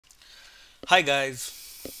Hi guys,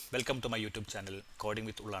 welcome to my YouTube channel Coding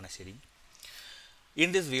with Ullanaseri.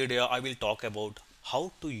 In this video, I will talk about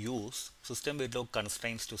how to use System Verilog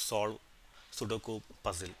constraints to solve Sudoku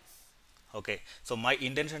puzzle. Okay, so my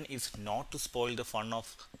intention is not to spoil the fun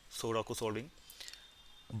of Sudoku solving,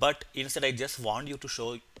 but instead I just want you to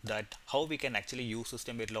show that how we can actually use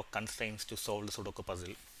System Verilog constraints to solve the Sudoku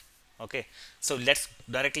puzzle. Okay, so let's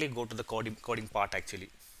directly go to the coding part actually.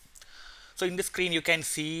 So in the screen you can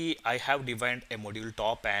see I have defined a module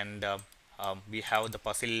top and we have the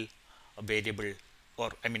puzzle variable,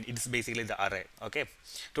 or I mean it's basically the array. Okay,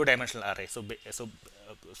 two-dimensional array. So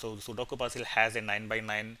Sudoku puzzle has a 9 by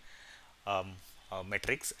 9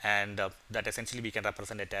 matrix, and that essentially we can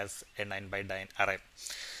represent it as a 9 by 9 array,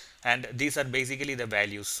 and these are basically the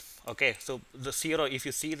values. Okay, so the zero, if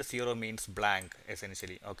you see, the zero means blank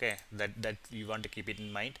essentially. Okay, that you want to keep it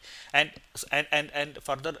in mind. And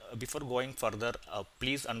further, before going further,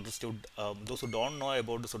 please understood, those who don't know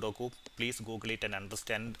about the Sudoku, please Google it and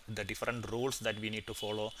understand the different rules that we need to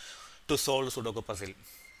follow to solve the Sudoku puzzle.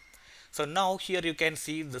 So now here you can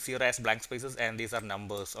see the zero as blank spaces, and these are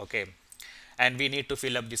numbers. Okay, and we need to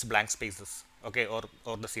fill up these blank spaces. Okay, or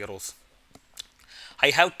the zeros. I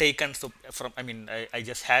have taken, so from, I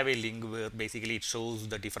just have a link where basically it shows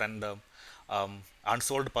the different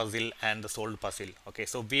unsolved puzzle and the solved puzzle. Okay,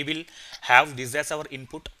 so we will have this as our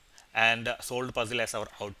input and solved puzzle as our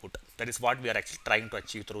output. That is what we are actually trying to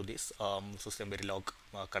achieve through this System Verilog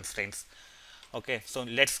constraints. Okay, so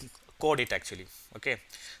let's code it actually. Okay,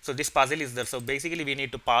 so this puzzle is there. So basically we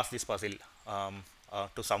need to pass this puzzle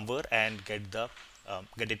to somewhere and get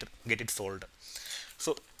it solved.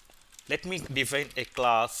 So let me define a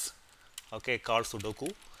class, okay, called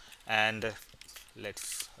Sudoku, and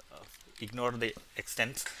let's ignore the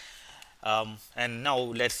extents, and now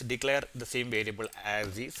let's declare the same variable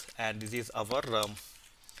as is, and this is our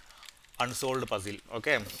unsolved puzzle.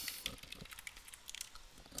 Okay,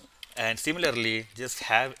 and similarly just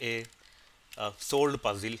have a solved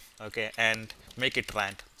puzzle. Okay, and make it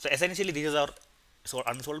rand. So essentially this is our, so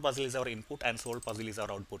unsolved puzzle is our input and solved puzzle is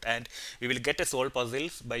our output, and we will get a solved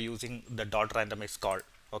puzzles by using the dot randomize call.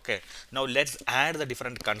 Okay, now let's add the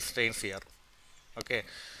different constraints here. Okay,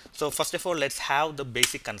 so first of all let's have the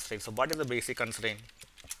basic constraint. So what is the basic constraint?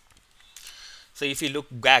 So if we look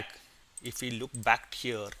back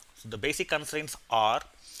here, so the basic constraints are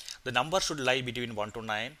the number should lie between 1 to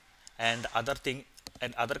 9, and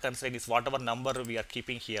other constraint is whatever number we are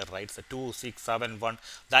keeping here, right? So 2, 6, 7, 1,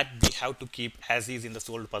 that we have to keep as is in the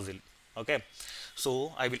solved puzzle. Okay,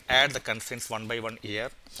 so I will add the constraints one by one here.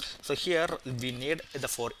 So here we need the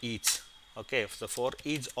for each. Okay, so for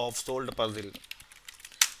each of solved puzzle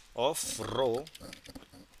of row.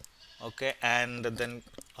 Okay, and then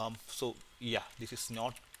so yeah, this is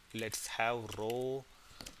not, let's have row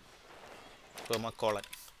comma column.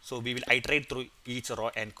 So we will iterate through each row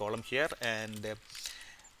and column here, and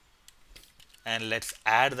let's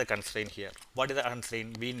add the constraint here. What is the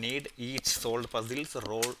constraint? We need each solved puzzles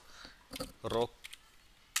row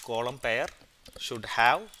column pair should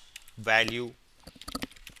have value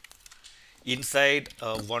inside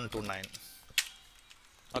 1 to 9.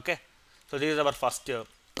 Okay, so this is our first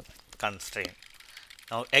constraint.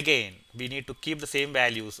 Now again we need to keep the same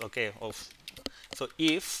values. Okay, of, so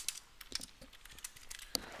if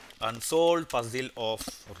unsolved puzzle of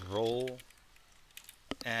row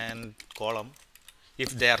and column, if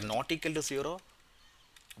they are not equal to 0,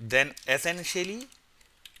 then essentially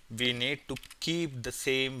we need to keep the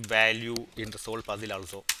same value in the solved puzzle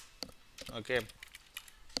also. Okay,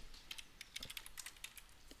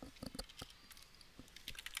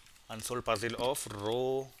 unsolved puzzle of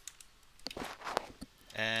row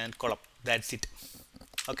and column, that's it.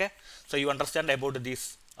 Okay, so you understand about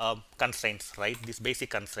these constraints, right? These basic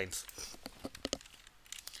constraints.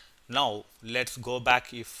 Now let's go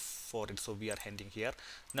back if for it, so we are ending here.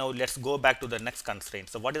 Now let's go back to the next constraint.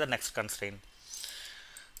 So what is the next constraint?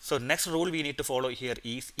 So next rule we need to follow here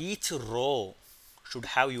is each row should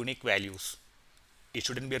have unique values. It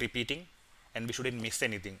shouldn't be repeating, and we shouldn't miss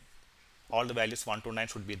anything. All the values 1 to 9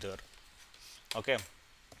 should be there. Okay,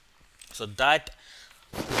 so that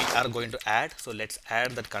we are going to add. So let's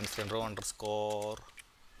add that constraint row underscore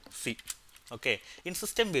c. Okay, in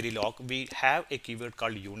System Verilog we have a keyword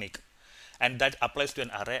called unique, and that applies to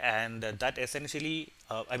an array, and that essentially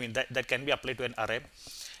that can be applied to an array,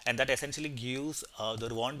 and that essentially gives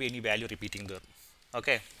there won't be any value repeating there.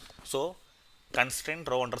 Okay, so constraint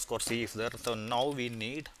row underscore c is there. So now we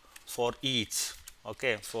need for each,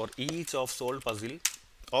 okay, for each of solved puzzle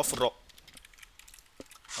of row.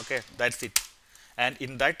 Okay, that's it, and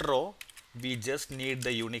in that row we just need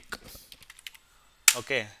the unique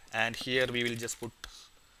Okay, and here we will just put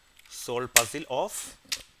solve puzzle of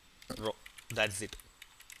row. That's it.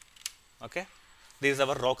 Okay, this is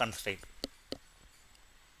our row constraint.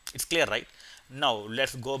 It's clear, right? Now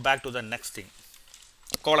let's go back to the next thing,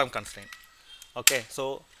 column constraint. Okay,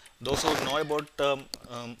 so those who know about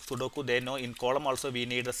Sudoku, they know in column also we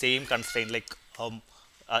need the same constraint, like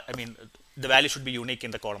I mean the value should be unique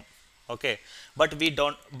in the column. Okay, but we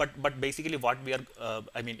don't. But basically what we are,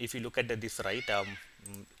 I mean, if you look at this, right?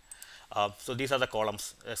 So these are the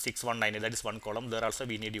columns, 6198, that is one column. There also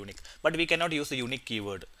we need unique, but we cannot use the unique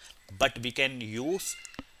keyword. But we can use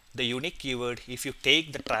the unique keyword if you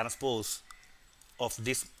take the transpose of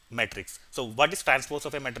this matrix. So what is transpose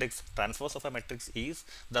of a matrix? Transpose of a matrix is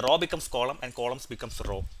the row becomes column and columns becomes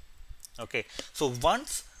row. Okay, so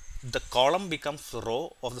once the column becomes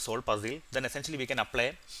row of the solved puzzle, then essentially we can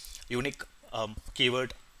apply unique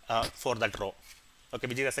keyword for that row. Okay,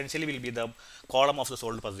 which is essentially will be the column of the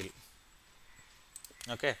solved puzzle.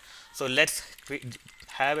 Okay, so let's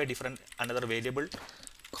have a different another variable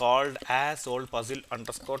called as solved puzzle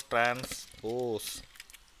underscore transpose.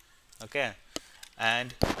 Okay,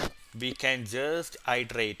 and we can just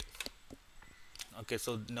iterate. Okay,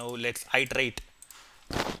 so now let's iterate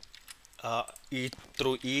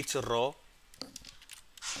through each row.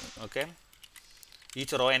 Okay,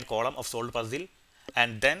 each row and column of solved puzzle,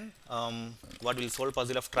 and then what will solve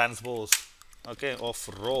puzzle of transpose, okay, of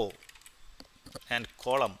row and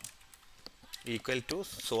column equal to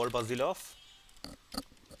solve puzzle of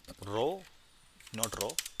row, not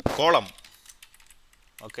row, column.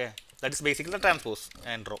 Okay, that is basically the transpose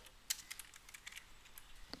and row.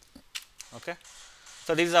 Okay,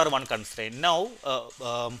 so this is our one constraint. Now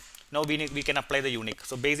now we can apply the unique.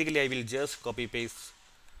 So basically I will just copy paste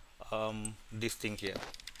this thing here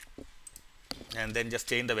and then just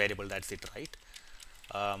change the variable. That's it, right?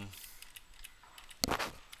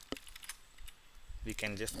 We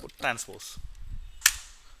can just put transpose.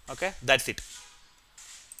 Okay, that's it.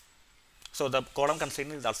 So the column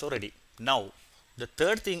constraint is also ready. Now the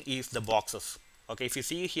third thing is the boxes. Okay, if you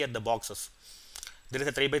see here the boxes, there is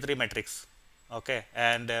a 3 by 3 matrix. Okay,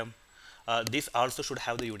 and this also should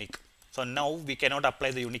have the unique. So now we cannot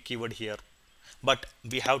apply the unique keyword here, but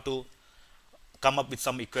we have to come up with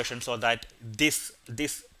some equation so that this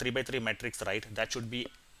 3 by 3 matrix, right, that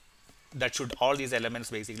should all these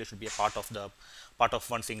elements basically should be a part of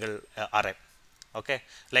one single array. Okay,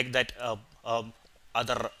 like that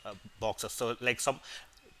other boxes. So like some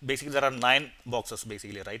basically there are 9 boxes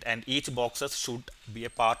basically, right, and each boxes should be a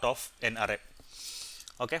part of an array.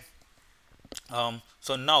 Okay,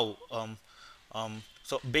 so now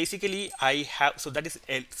so basically I have, so that is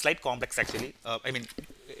a slight complex actually. I mean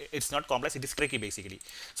it's not complex, it is tricky basically.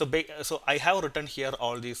 So so I have written here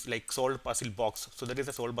all these like solved puzzle box. So there is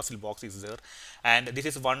a solved puzzle box is there, and this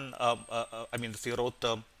is one I mean the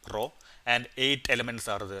 0th row, and 8 elements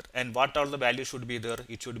are there, and what all the values should be there?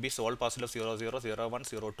 It should be solved puzzle of 0 0 0 1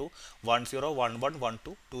 0 2 1 0 1 1 1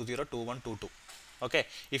 2 2 0 2 1 2 2. Okay,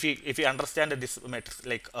 if you understand this matrix,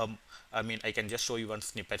 like I mean I can just show you one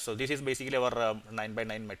snippet. So this is basically our 9 by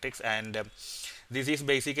 9 matrix, and this is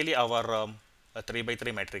basically our 3 by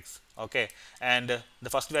 3 matrix. Okay, and the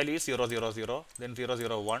first value is 0 0 0, then 0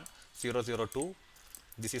 0 1 0 0 2,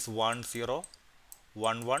 this is 1 0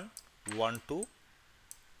 1 1 1 2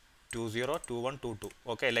 2 0 2 1 2 2.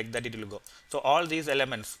 Okay, like that it will go. So all these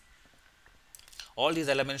elements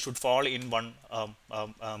should fall in one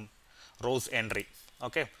rows entry.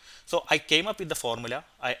 Okay, so I came up with the formula.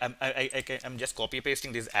 I'm just copy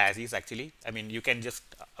pasting this as is actually. I mean you can just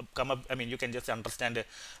come up, I mean you can just understand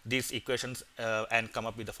these equations and come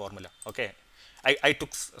up with the formula. Okay, I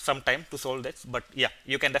took some time to solve this, but yeah,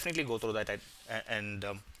 you can definitely go through that and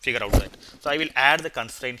figure out that. So I will add the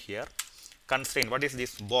constraint here. Constraint, what is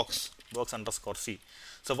this? Box underscore c.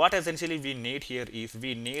 So what essentially we need here is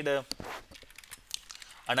we need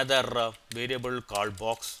another variable called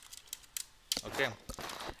box. Okay,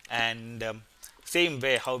 and same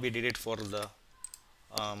way how we did it for the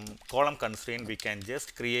column constraint, we can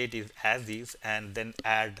just create it as is and then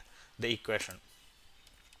add the equation.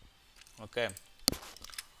 Okay,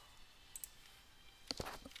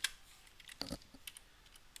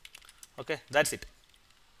 okay, that's it.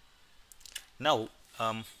 Now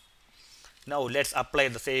now let's apply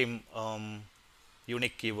the same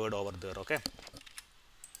unique keyword over there. Okay,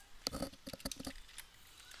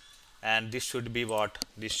 and this should be what?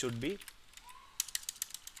 This should be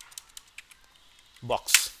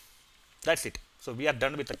box. That's it. So we are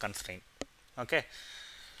done with the constraint. Okay,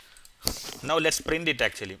 now let's print it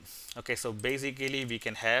actually. Okay, so basically we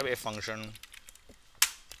can have a function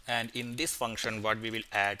And in this function what we will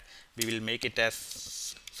add, we will make it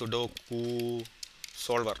as Sudoku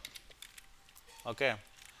solver. Okay,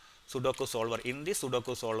 Sudoku solver. In this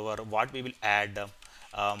Sudoku solver, what we will add,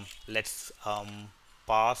 let's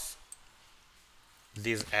pass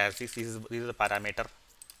this as this is a parameter.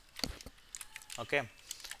 Okay,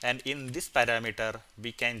 and in this parameter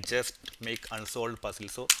we can just make unsolved puzzle.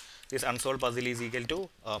 So this unsolved puzzle is equal to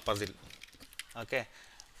puzzle. Okay,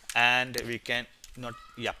 and we can not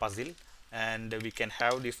puzzle, and we can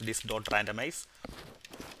have this dot randomize.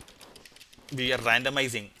 We are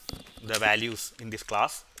randomizing the values in this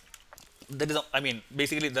class. That is, I mean,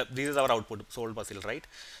 basically this is our output solved puzzle, right?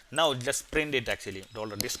 Now just print it actually,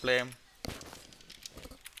 $display.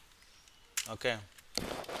 Okay,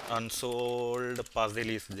 unsolved puzzle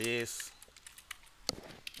is this.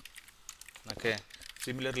 Okay,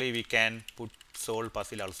 similarly we can put solved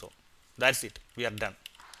puzzle also. That's it, we are done.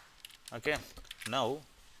 Okay, now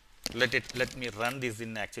let me run this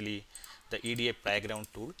in actually the EDA playground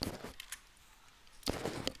tool,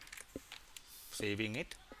 saving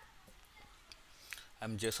it.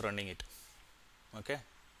 I'm just running it. Okay,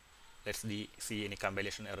 let's see any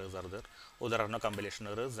compilation errors are there. Oh, there are no compilation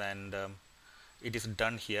errors, and it is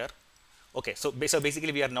done here. Okay, so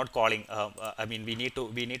basically we are not calling, I mean, we need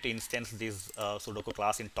to instance this Sudoku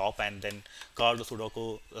class in top and then call the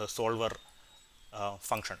Sudoku solver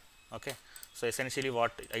function. Okay, so essentially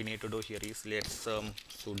what I need to do here is, let's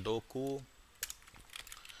Sudoku,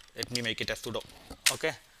 let me make it as sudo.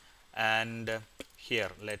 Okay, and here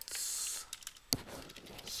let's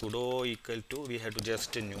sudo equal to, we have to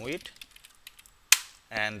just new it,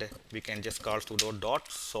 and we can just call sudo dot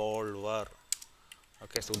solver.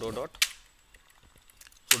 Okay, sudo dot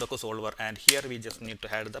Sudoku solver, and here we just need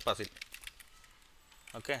to add the puzzle.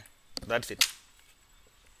 Okay, that's it.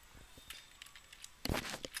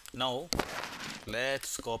 Now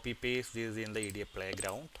let's copy paste this in the EDA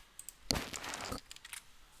playground.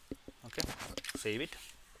 Okay, save it,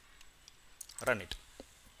 run it.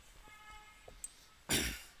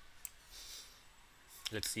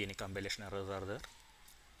 Let's see any compilation errors are there.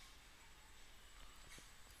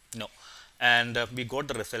 No, and we got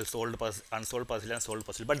the result, solved puzzle, unsolved puzzle and solved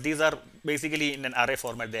puzzle, but these are basically in an array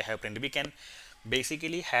format they have printed. We can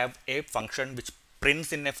basically have a function which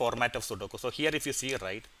prints in a format of Sudoku. So here if you see,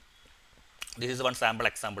 right, this is one sample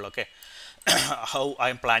example. Okay, how I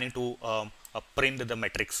am planning to print the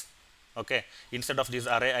matrix. Okay, instead of this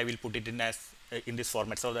array I will put it in as in this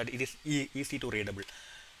format so that it is easy to readable.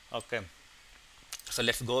 Okay, so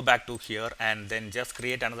let's go back to here and then just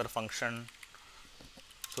create another function,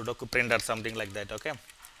 Sudoku printer, something like that. Okay,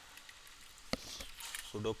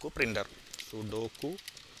 Sudoku printer.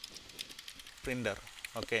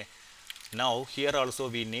 Okay, now here also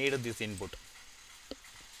we need this input.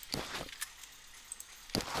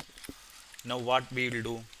 Now what we will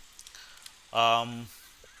do,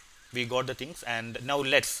 we got the things, and now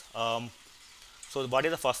let's so what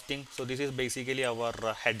is the first thing? So this is basically our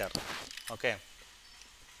header. Okay,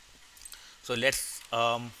 so let's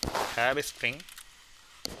have a string.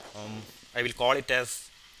 I will call it as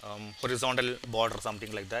horizontal border,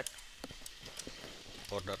 something like that.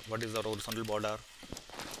 Border. What is the horizontal border?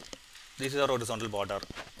 This is our horizontal border,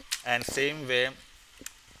 and same way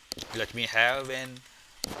let me have an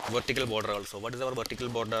vertical border also. What is our vertical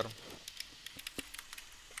border?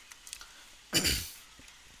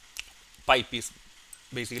 Pipe is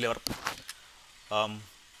basically our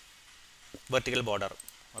vertical border.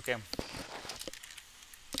 Okay,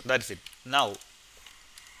 that's it. Now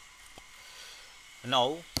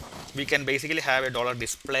we can basically have a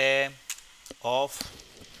 $display of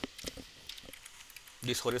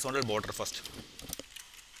this horizontal border first,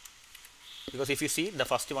 because if you see the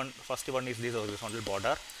first one is this horizontal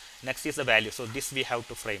border, next is the value, so this we have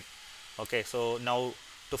to frame. Okay, so now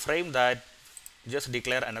to frame that, just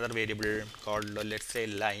declare another variable called let's say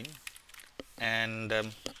line, and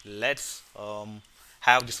let's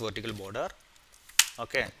have this vertical border.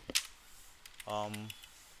 Okay,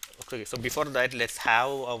 okay, so before that let's have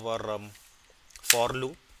our for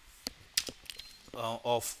loop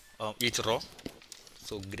of each row.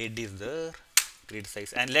 So grid is there, grid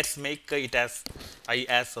size, and let's make it as I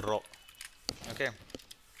as row. Okay,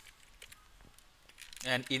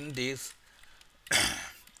 and in this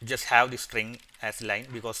just have the string as line,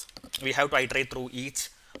 because we have to iterate through each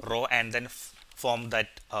row and then form that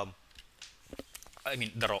I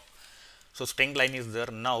mean the row. So string line is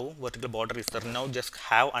there, now vertical border is there. Now just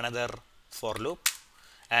have another for loop,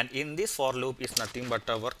 and in this for loop is nothing but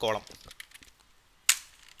our column.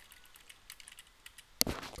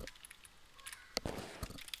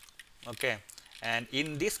 Okay, and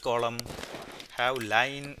in this column have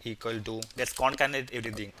line equal to, let's concatenate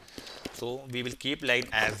everything. So we will keep line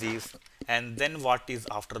as is, and then what is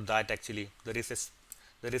after that? Actually there is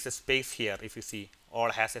a space here. If you see,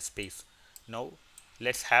 all has a space. Now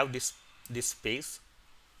let's have this space.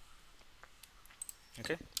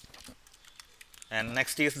 Okay, and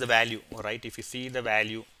next is the value, right? If you see the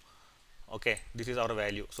value, okay, this is our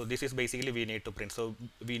value. So this is basically we need to print. So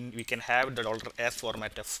we can have the $s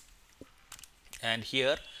format of, and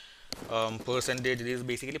here percentage, this is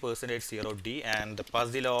basically percentage 0d, and the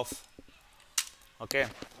puzzle of, okay,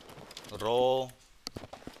 row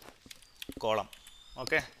column.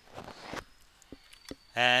 Okay,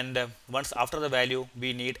 and once after the value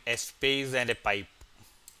we need a space and a pipe.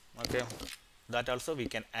 Okay, that also we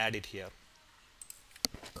can add it here.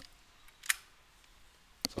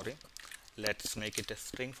 Sorry, let's make it a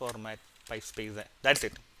string format, pipe space, that's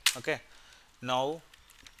it. Okay, now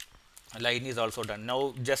line is also done.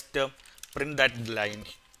 Now just print that line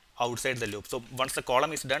outside the loop. So once the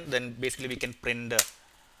column is done, then basically we can print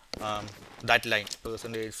that line,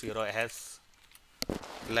 percentage 0 has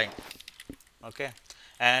line. Okay,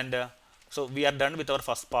 and so we are done with our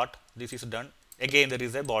first part. This is done. Again there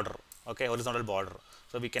is a border, okay, horizontal border.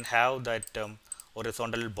 So we can have that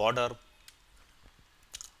horizontal border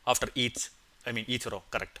after each, each row,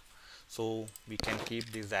 correct. So we can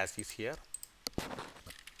keep this as is here.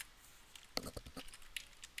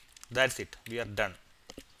 That's it, we are done.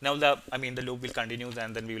 Now the loop will continue,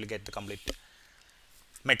 and then we will get the complete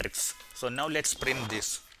matrix. So now let's print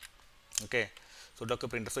this. Okay, so Sudoku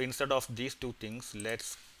printer. So instead of these two things,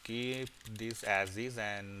 let's keep this as is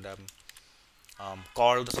and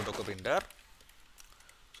call the Sudoku printer.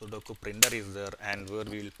 Sudoku printer is there, and where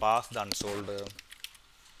we will pass the unsolved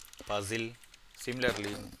puzzle.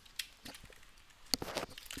 Similarly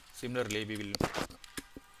we will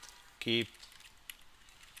keep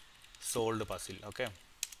solved puzzle. Okay,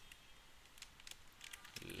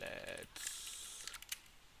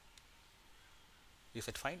 is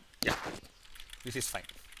it fine? Yeah, this is fine.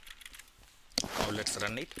 Now let's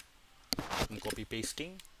run it. I'm copy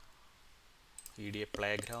pasting EDA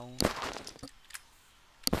playground.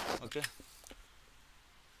 Okay,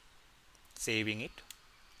 saving it.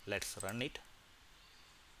 Let's run it.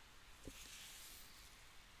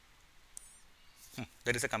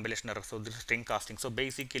 There is a compilation error. So this is string casting. So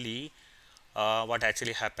basically what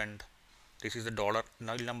actually happened, this is the dollar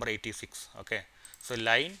null number 86. Okay, so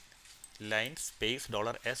line space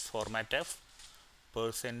 $s format of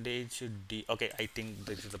percentage d. Okay, I think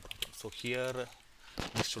this is the problem. So here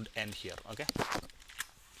this should end here. Okay,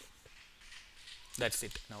 that's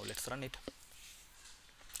it. Now let's run it.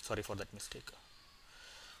 Sorry for that mistake.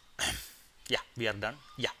 Yeah, we are done.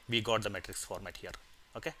 Yeah, we got the matrix format here.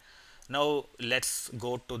 Okay, now let's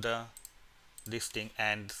go to this thing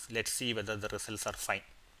and let's see whether the results are fine.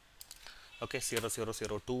 Okay,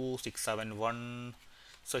 0002 671.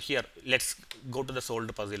 So here let's go to the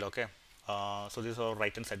solved puzzle. Okay, so this is our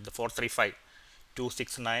right hand side, the 435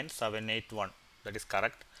 269 781, that is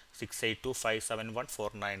correct. 682 571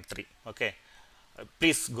 493. Okay,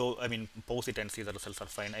 please go, pause it and see the results are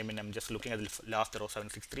fine. I'm just looking at the last row,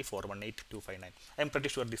 763 418 259. I'm pretty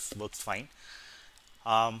sure this works fine.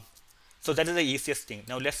 So that is the easiest thing.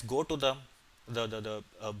 Now let's go to the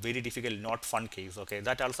very difficult, not fun case. Okay,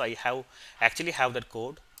 that also I actually have that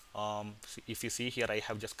code. If you see here, I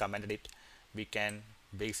have just commented it. We can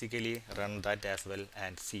basically run that as well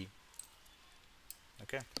and see.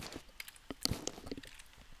 Okay,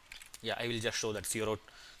 yeah, I will just show that 0.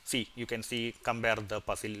 See, you can see, compare the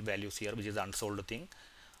puzzle values here, which is the unsolved thing,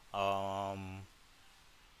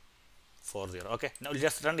 40. Okay, now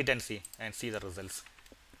just run it and see the results.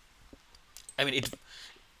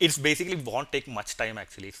 It's basically won't take much time.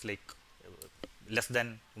 Actually, it's like less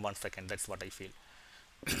than 1 second. That's what I feel.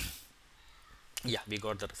 Yeah, we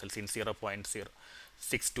got the results in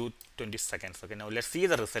 0.06 to 20 seconds. Okay, now let's see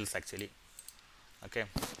the results actually. Okay,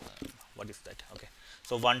 what is that? Okay,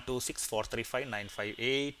 so 126 435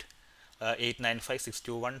 958 895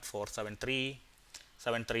 621 473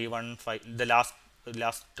 7315. The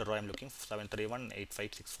last row I'm looking, 731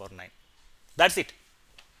 85649. That's it.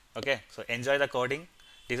 Okay, so enjoy the coding.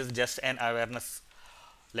 This is just an awareness,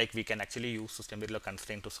 like we can actually use SystemVerilog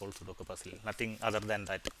constraint to solve Sudoku puzzle. Nothing other than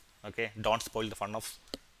that. Okay, don't spoil the fun of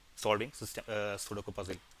solving Sudoku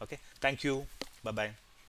puzzle. Okay, thank you. Bye bye.